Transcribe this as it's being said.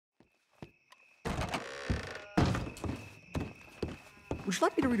Would you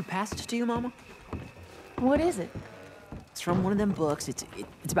like me to read a passage to you, Mama? What is it? It's from one of them books. It's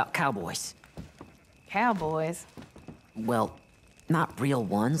about cowboys. Cowboys? Well, not real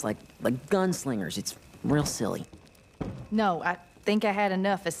ones, like gunslingers. It's real silly. No, I think I had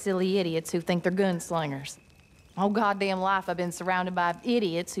enough of silly idiots who think they're gunslingers. My whole goddamn life I've been surrounded by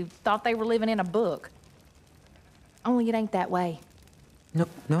idiots who thought they were living in a book. Only it ain't that way. No,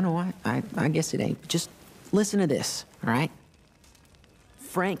 I guess it ain't. Just listen to this, all right?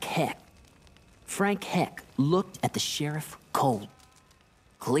 Frank Heck looked at the sheriff cold.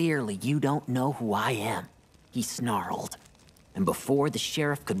 "Clearly you don't know who I am," he snarled. And before the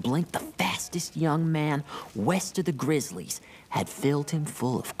sheriff could blink, the fastest young man west of the Grizzlies had filled him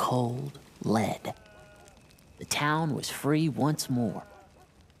full of cold lead. The town was free once more.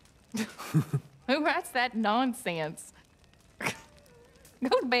 Who writes that nonsense?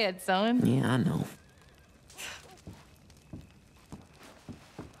 Go to bed, son. Yeah, I know.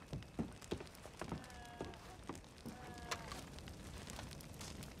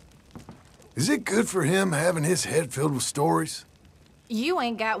 Is it good for him having his head filled with stories? You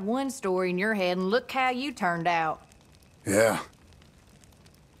ain't got one story in your head, and look how you turned out. Yeah.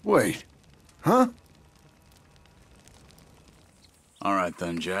 Wait. Huh? All right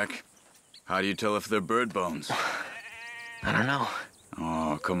then, Jack. How do you tell if they're bird bones? I don't know.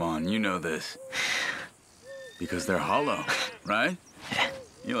 Oh, come on, you know this. Because they're hollow, right?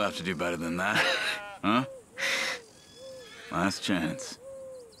 You'll have to do better than that. Huh? Last chance.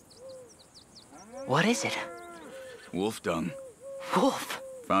 What is it? Wolf dung. Wolf?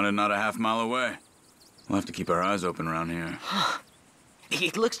 Found it not a half-mile away. We'll have to keep our eyes open around here.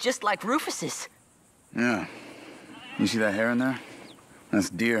 It looks just like Rufus's. Yeah. You see that hair in there? That's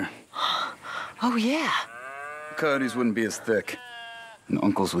deer. Oh, yeah. Coyotes wouldn't be as thick. And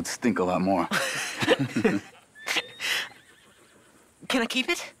uncles would stink a lot more. Can I keep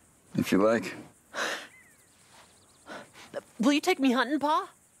it? If you like. Will you take me hunting, Pa?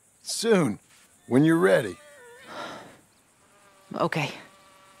 Soon. When you're ready. Okay.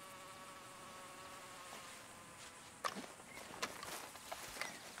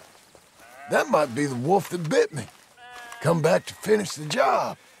 That might be the wolf that bit me. Come back to finish the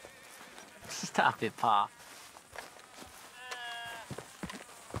job. Stop it, Pa.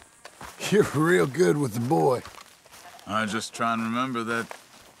 You're real good with the boy. I just try and remember that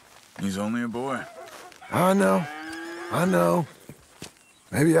he's only a boy. I know.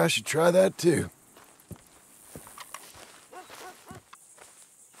 Maybe I should try that too.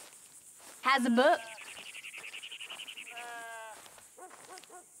 How's the book?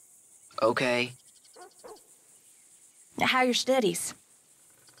 Okay. How are your studies?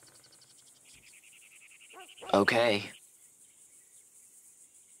 Okay.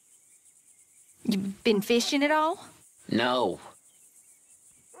 You been fishing at all? No.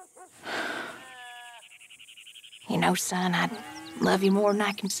 You know, son, I love you more than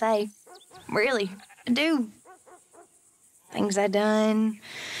I can say. Really, I do. Things I done,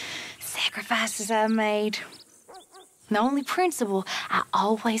 sacrifices I made. The only principle I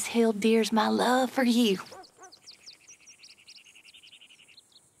always held dear is my love for you.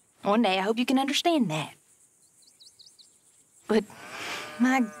 One day I hope you can understand that. But,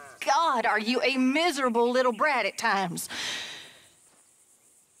 my God, are you a miserable little brat at times.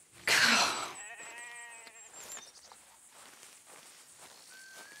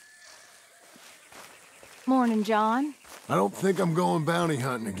 Morning, John. I don't think I'm going bounty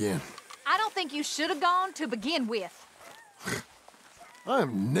hunting again. I don't think you should have gone to begin with.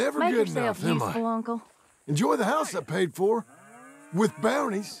 I'm never Make good yourself enough, am useful, I? Uncle. Enjoy the house I paid for. With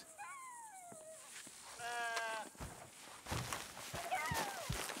bounties.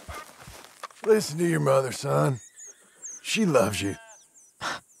 Listen to your mother, son. She loves you.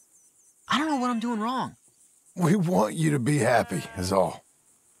 I don't know what I'm doing wrong. We want you to be happy, is all.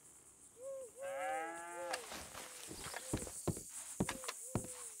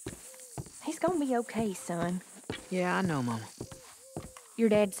 He's gonna be okay, son. Yeah, I know, Mama. Your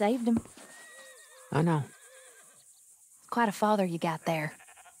dad saved him. I know. Quite a father you got there.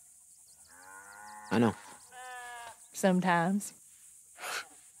 I know. Sometimes.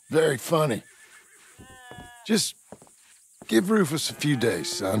 Very funny. Just give Rufus a few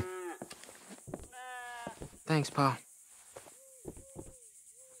days, son. Thanks, Pa.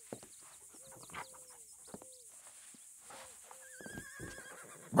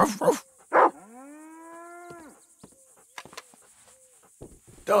 Ruff, ruff.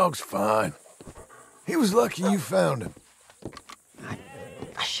 Dog's fine. He was lucky you found him.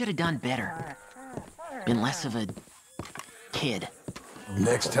 I should have done better. Been less of a kid.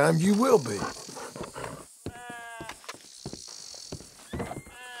 Next time you will be.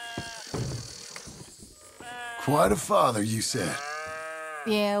 Quite a father, you said.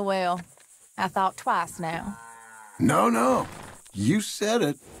 Yeah, well, I thought twice now. No, no. You said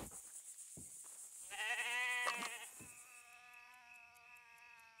it.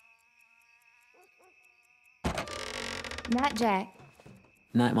 Night, Jack.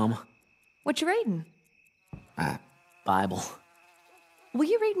 Night, Mama. What you reading? Bible. Will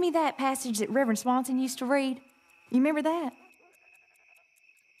you read me that passage that Reverend Swanson used to read? You remember that?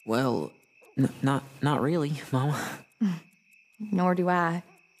 Well, not really, Mama. Nor do I.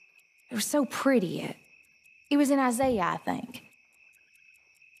 It was so pretty. It was in Isaiah, I think.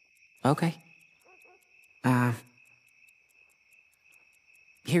 Okay.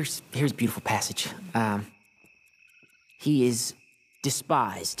 Here's a beautiful passage. He is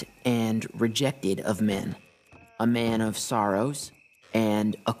despised and rejected of men, a man of sorrows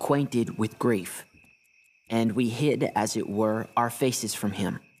and acquainted with grief. And we hid, as it were, our faces from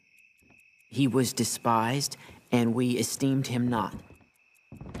him. He was despised, and we esteemed him not.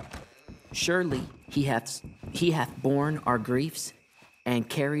 Surely he hath borne our griefs and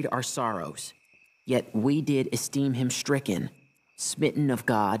carried our sorrows. Yet we did esteem him stricken, smitten of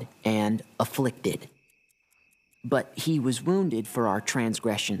God, and afflicted. But he was wounded for our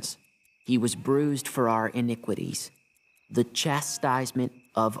transgressions. He was bruised for our iniquities. The chastisement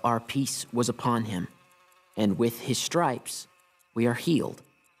of our peace was upon him, and with his stripes we are healed.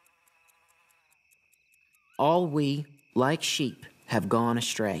 All we, like sheep, have gone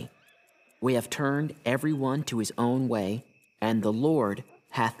astray. We have turned every one to his own way, and the Lord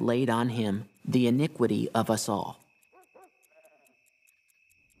hath laid on him the iniquity of us all.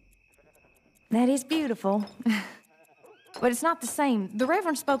 That is beautiful. But it's not the same. The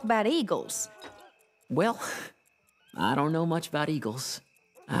Reverend spoke about eagles. Well, I don't know much about eagles.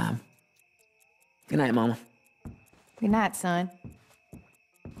 Good night, Mama. Good night, son.